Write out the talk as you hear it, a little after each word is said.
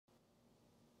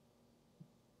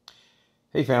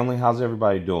Hey family, how's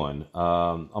everybody doing?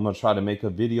 I'm gonna try to make a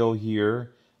video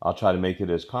here. I'll try to make it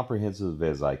as comprehensive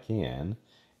as I can.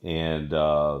 And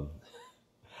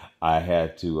I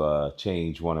had to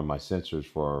change one of my sensors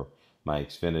for my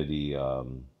Xfinity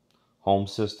Home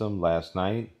System last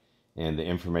night, and the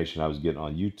information I was getting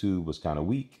on YouTube was kind of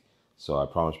weak. So I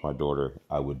promised my daughter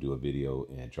I would do a video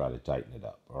and try to tighten it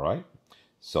up. All right.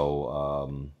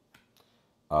 So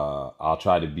I'll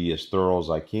try to be as thorough as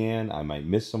I can. I might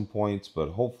miss some points,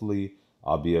 but hopefully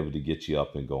I'll be able to get you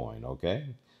up and going, okay?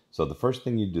 So the first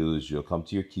thing you do is you'll come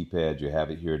to your keypad. You have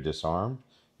it here disarmed.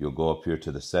 You'll go up here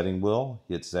to the setting wheel,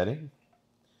 hit setting,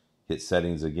 hit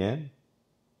settings again.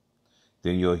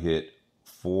 Then you'll hit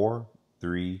 4,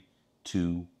 3,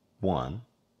 2, 1.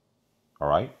 All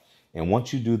right? And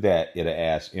once you do that, it'll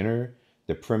ask enter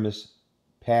the premise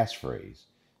passphrase.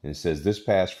 And it says this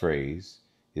passphrase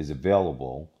is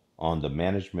available on the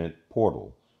management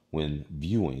portal when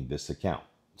viewing this account.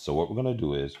 So what we're going to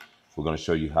do is we're going to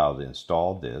show you how to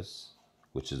install this,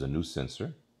 which is a new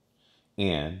sensor.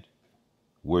 And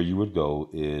where you would go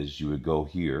is you would go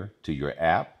here to your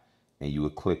app and you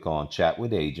would click on chat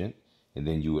with agent, and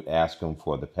then you would ask them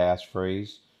for the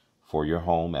passphrase for your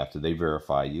home. After they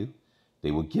verify you,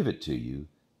 they will give it to you.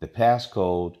 The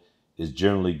passcode is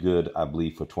generally good, I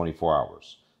believe, for 24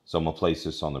 hours. So I'm going to place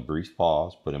this on a brief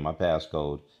pause, put in my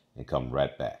passcode, and come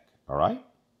right back. All right?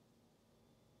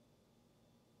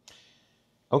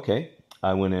 Okay.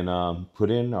 I went and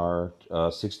put in our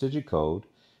 6-digit code,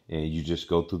 and you just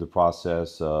go through the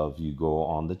process of you go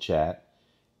on the chat,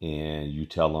 and you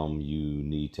tell them you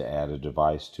need to add a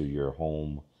device to your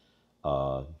home,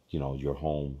 your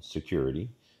home security.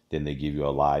 Then they give you a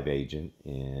live agent,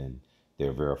 and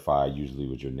they're verified usually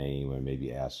with your name and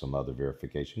maybe ask some other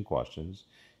verification questions.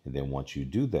 And then once you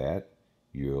do that,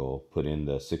 you'll put in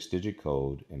the 6-digit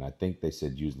code. And I think they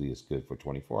said usually it's good for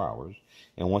 24 hours.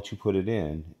 And once you put it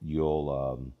in,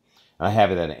 and I have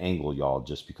it at an angle, y'all,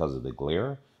 just because of the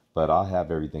glare, but I'll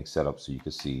have everything set up so you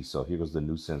can see. So here goes the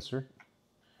new sensor.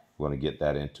 We're going to get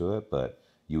that into it, but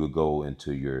you would go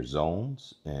into your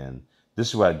zones, and this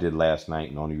is what I did last night.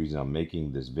 And the only reason I'm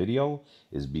making this video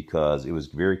is because it was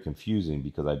very confusing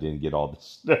because I didn't get all the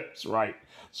steps right.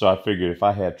 So I figured if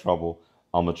I had trouble,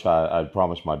 I'm going to try. I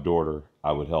promised my daughter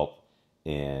I would help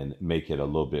and make it a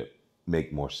little bit,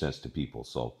 make more sense to people.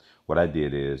 So what I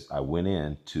did is I went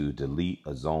in to delete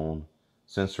a zone,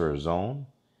 sensor zone,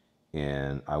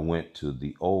 and I went to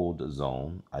the old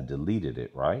zone. I deleted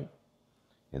it, right?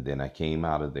 And then I came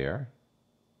out of there.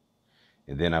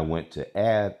 And then I went to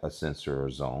add a sensor or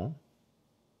zone.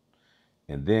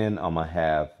 And then I'm going to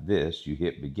have this. You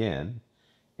hit begin.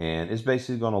 And it's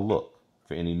basically going to look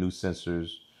for any new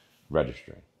sensors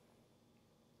registering.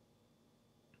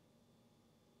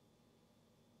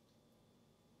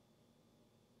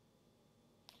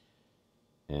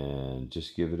 And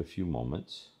just give it a few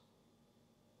moments.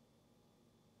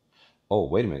 Oh,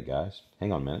 wait a minute, guys.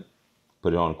 Hang on a minute.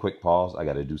 Put it on a quick pause. I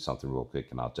got to do something real quick,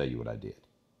 and I'll tell you what I did.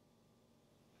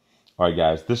 All right,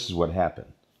 guys, this is what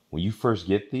happened. When you first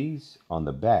get these, on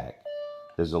the back,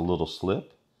 there's a little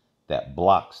slip that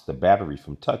blocks the battery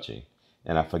from touching.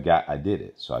 And I forgot I did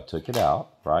it. So I took it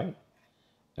out, right?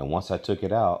 And once I took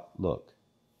it out, look,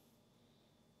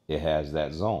 it has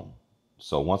that zone.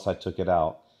 So once I took it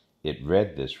out, it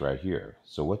read this right here.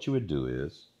 So what you would do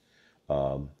is,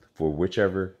 for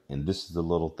whichever, and this is the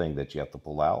little thing that you have to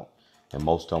pull out. And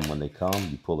most of them, when they come,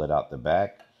 you pull it out the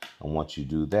back. And once you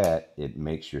do that, it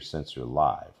makes your sensor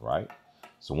live, right?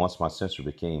 So once my sensor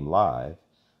became live,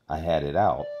 I had it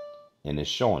out and it's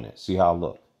showing it. See how I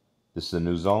look? This is a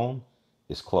new zone.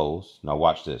 It's closed. Now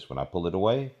watch this. When I pull it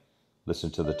away,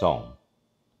 listen to the tone.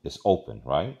 It's open,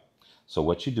 right? So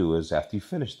what you do is after you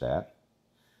finish that,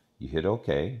 you hit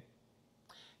OK.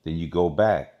 Then you go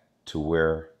back to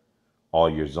where all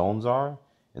your zones are.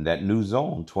 And that new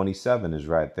zone, 27, is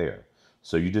right there.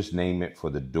 So you just name it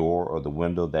for the door or the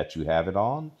window that you have it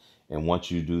on. And once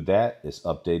you do that, it's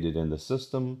updated in the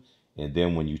system. And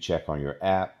then when you check on your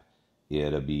app,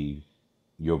 you'll be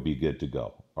good to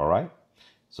go. All right.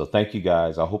 So thank you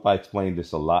guys. I hope I explained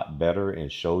this a lot better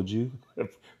and showed you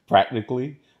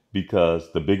practically,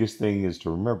 because the biggest thing is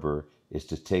to remember is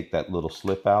to take that little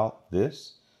slip out,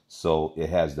 this, so it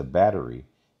has the battery.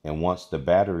 And once the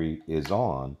battery is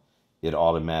on, it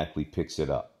automatically picks it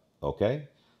up. Okay.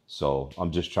 So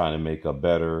I'm just trying to make a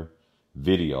better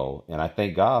video. And I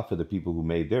thank God for the people who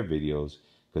made their videos,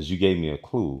 because you gave me a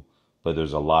clue, but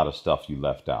there's a lot of stuff you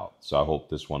left out. So I hope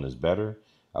this one is better.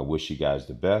 I wish you guys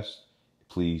the best.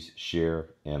 Please share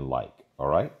and like. All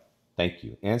right. Thank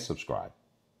you. And subscribe.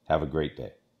 Have a great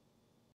day.